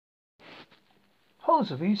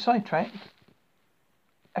Holsworthy sidetracked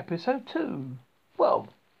episode 2. Well,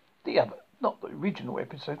 not the original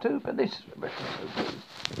episode 2, but this episode 2.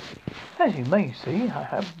 As you may see, I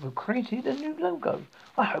have created a new logo.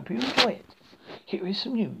 I hope you enjoy it. Here is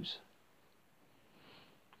some news.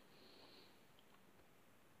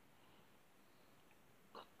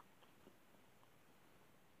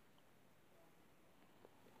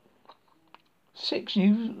 Six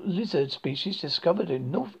new lizard species discovered in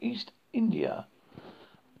northeast India.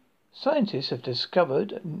 Scientists have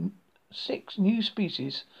discovered 6 new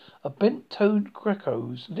species of bent-toed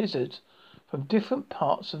geckos lizards from different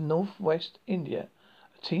parts of northwest India.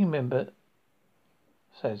 A team member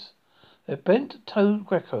says the bent-toed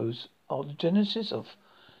geckos are the genesis of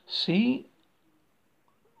CYR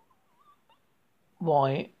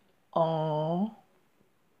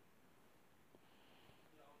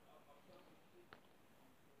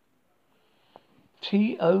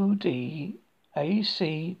TODACTYLUS,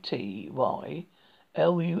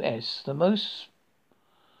 the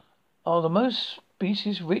most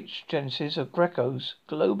species-rich genesis of geckos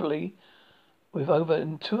globally, with over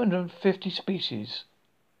 250 species.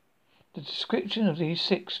 The description of these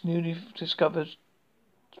 6 newly discovered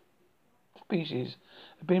species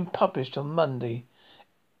have been published on Monday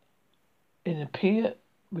in a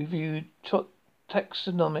peer-reviewed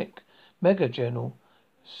taxonomic mega-journal,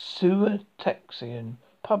 Zootexan,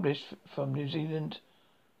 published from New Zealand.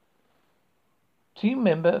 Team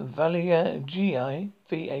member Valia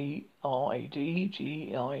Varad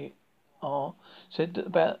said that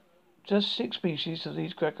about just 6 species of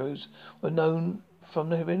these geckos were known from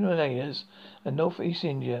the Himalayas and northeast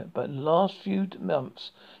India, but in the last few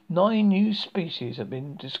months 9 new species have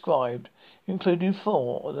been described, including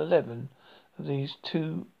 4 of 11 of these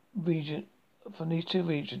two regions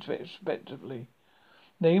respectively.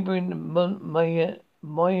 Neighbouring Myanmar,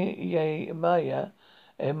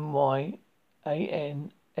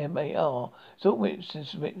 has all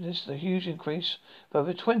witnessed a huge increase of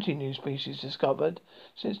over 20 new species discovered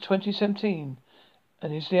since 2017,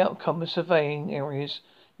 and is the outcome of surveying areas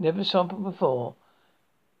never sampled before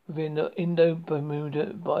within the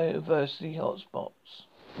Indo-Bermuda biodiversity hotspots.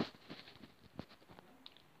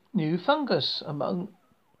 New fungus among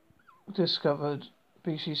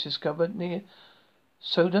species discovered near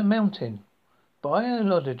Soda Mountain.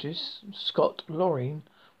 Biologist Scott Loring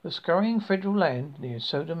was scouring federal land near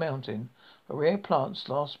Soda Mountain for rare plants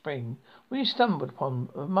last spring when he stumbled upon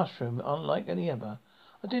a mushroom unlike any other.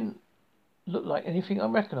 I didn't look like anything I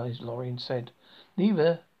recognized, Loring said.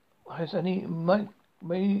 Neither has any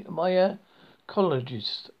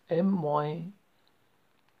mycologist, mycologist,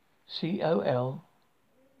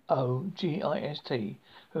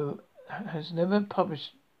 who has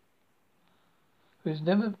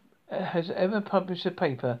ever published a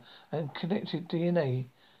paper and connected DNA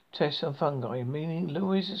tests on fungi, meaning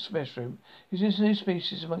Louis' mushroom is this new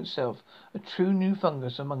species among itself, a true new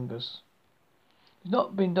fungus among us. It's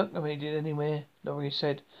not been documented anywhere, Laurie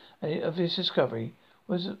said, and of this discovery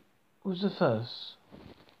was the first.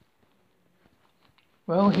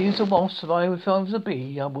 Well, here's a wasp. If I was a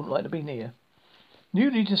bee, I wouldn't like to be near.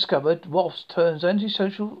 Newly discovered wasp turns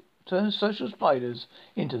social spiders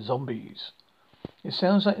into zombies. It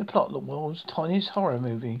sounds like the plot of the world's tiniest horror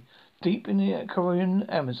movie. Deep in the Korean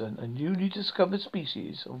Amazon, a newly discovered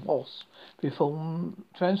species of wasp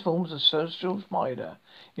transforms a social spider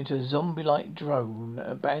into a zombie-like drone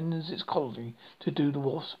and abandons its colony to do the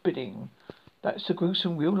wasp's bidding. That's the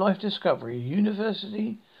gruesome real-life discovery.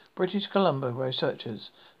 University British Columbia researchers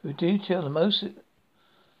who detail the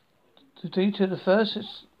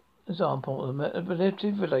first example of the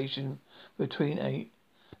manipulative relation between a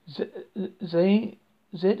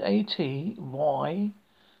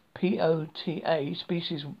ZATYPOTA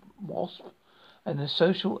species wasp and the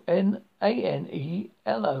social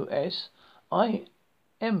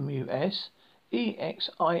ANELOSIMUSEXIMIUS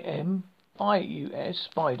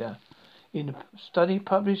spider in a study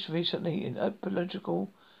published recently in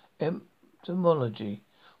Ecological Entomology.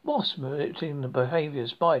 Wasps manipulating the behaviour of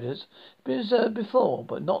spiders have been observed before,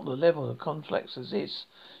 but not the level of complex as this,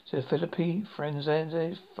 said Philippi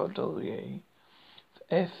Franzese Fodolier.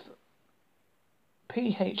 PHILIPPE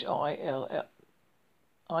FERNANDEZ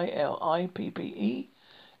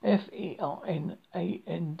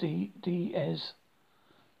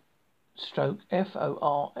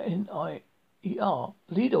FORNIER,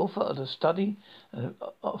 lead author of the study and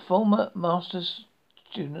a former master's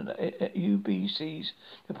student at UBC's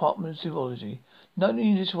Department of Zoology. Not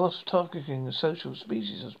only is wasp targeting the social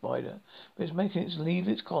species of spider, but it's making it leave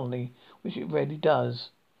its colony, which it rarely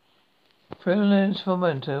does. Freelance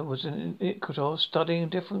Fomenter was in Ecuador studying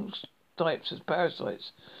different types of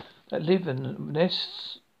parasites that live in the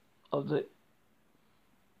nests of the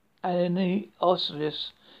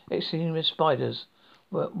Aneocelis extinguished spiders.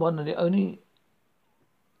 Were one of the only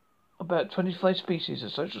about 25 species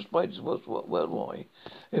of social spiders worldwide,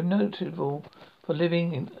 are notable for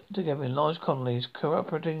living together in large colonies,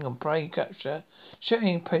 cooperating on prey capture,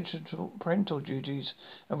 sharing parental duties,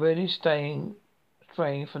 and rarely straying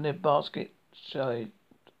from their basket-shaped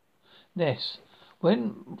nests.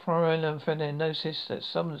 When Florella noticed that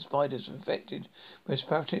some of the spiders were infected with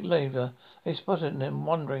parasitic larvae, they spotted them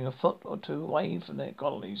wandering a foot or two away from their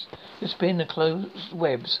colonies to spin the closed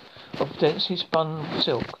webs of densely spun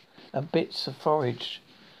silk and bits of forage.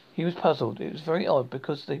 He was puzzled. It was very odd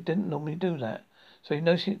because they didn't normally do that. So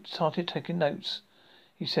he started taking notes.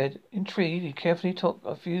 He said, intrigued, he carefully took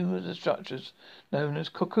a few of the structures known as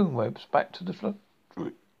cocoon webs back to the floor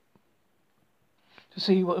to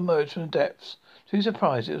see what emerged from the depths. To his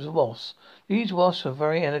surprise, it was a wasp. These wasps were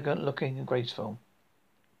very elegant looking and graceful,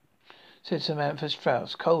 said Samantha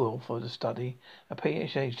Strauss, co-author for the study, a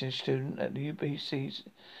PhD student at the UBC's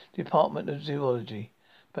Department of Zoology.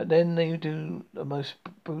 But then they do the most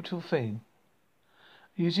brutal thing.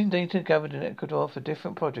 Using data gathered in Ecuador for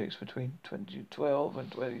different projects between 2012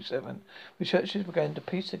 and 2007, researchers began to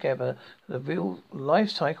piece together the real life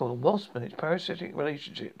cycle of the wasp and its parasitic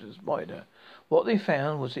relationship to the spider. What they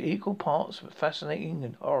found was the equal parts fascinating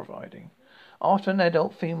and horrifying. After an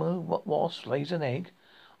adult female wasp lays an egg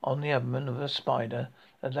on the abdomen of a spider,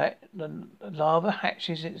 the larva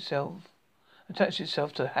attaches itself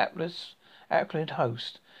to a hapless alkaline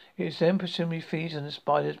host. It then presumably feeds on the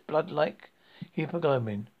spider's blood-like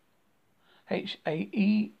hemoglobin,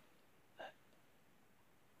 HAEMOYMPH,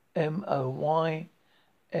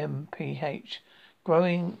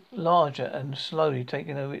 growing larger and slowly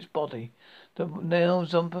taking over its body. The now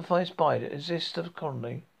zombified spider exits a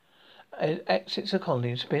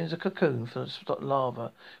colony and spins a cocoon for the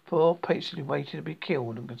larva, for patiently waiting to be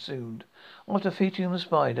killed and consumed. After feeding on the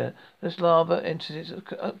spider, this larva enters its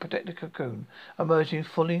protected cocoon, emerging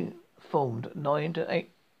fully formed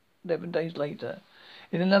 11 days later.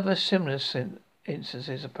 In another similar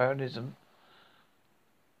instances of parasitism,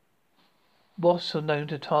 wasps are known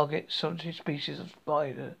to target solitary species of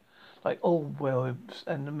spider, like all webs,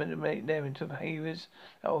 and manipulate them into behaviours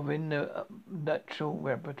that are within their natural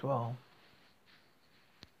repertoire.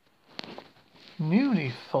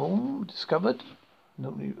 Newly discovered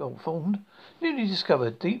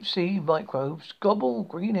deep sea microbes gobble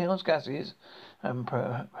greenhouse gases and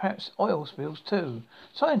perhaps oil spills too.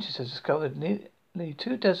 Scientists have discovered nearly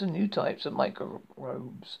 24 new types of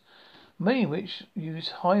microbes, many of which use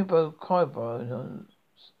hydrocarbons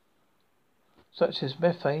such as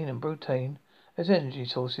methane and butane as energy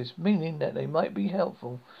sources, meaning that they might be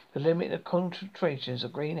helpful to limit the concentrations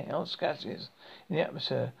of greenhouse gases in the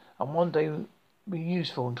atmosphere and one day be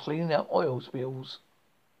useful in cleaning up oil spills.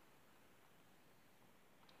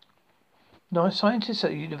 Now, scientists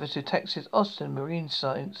at the University of Texas Austin Marine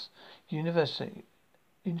Science University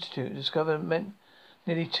Institute discovered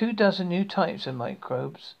nearly 24 new types of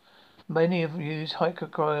microbes. Many have used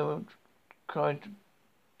hydrocarbons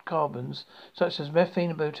such as methane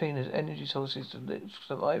and butane as energy sources to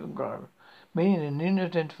survive and grow, meaning the newly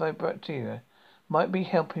identified bacteria might be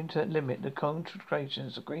helping to limit the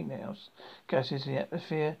concentrations of greenhouse gases in the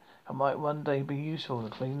atmosphere and might one day be useful to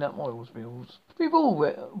clean up oil spills. We've all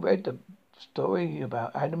read the story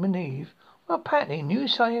about Adam and Eve. Well, apparently, new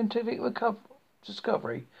scientific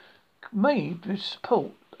discovery made to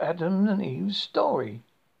support Adam and Eve's story.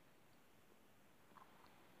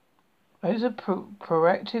 As a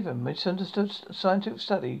proactive and misunderstood scientific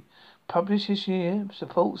study published this year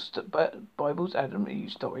supports the Bible's Adam and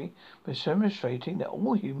Eve story by demonstrating that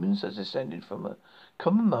all humans are descended from a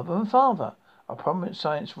common mother and father, a prominent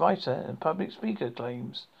science writer and public speaker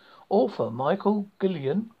claims. Author Michael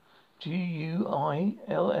Gillen, Guillen,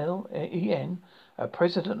 a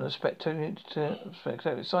president of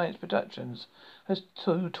Spectacular Science Productions, has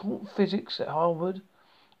taught physics at Harvard.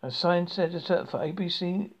 A science editor for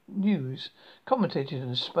ABC News commented on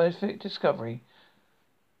the specific discovery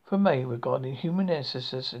from May regarding human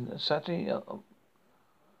ancestors in the Saturday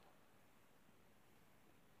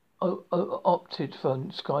opted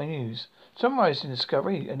for Sky News, summarizing the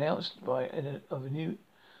discovery announced by a new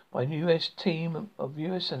US team of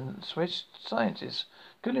US and Swiss scientists.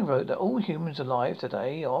 Gillen wrote that all humans alive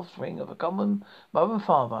today are offspring of a common mother and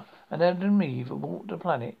father, and Adam and Eve walked the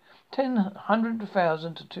planet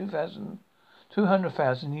 100,000 to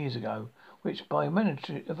 200,000 years ago, which by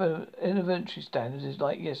elementary standards is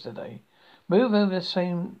like yesterday. Moreover, the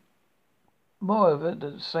same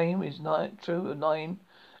is not true of 9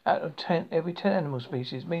 Out of every 10 animal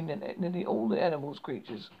species, meaning that nearly all the animals,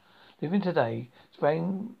 creatures living today,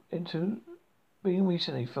 sprang into being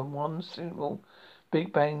recently from one single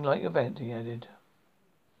Big Bang-like event, he added.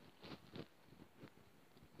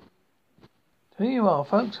 So here you are,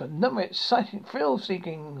 folks, another exciting,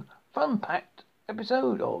 thrill-seeking, fun-packed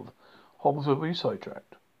episode of Holsworthy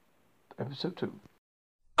Sidetracked. Episode 2.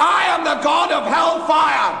 I am the god of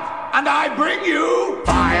hellfire, and I bring you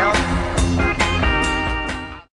fire.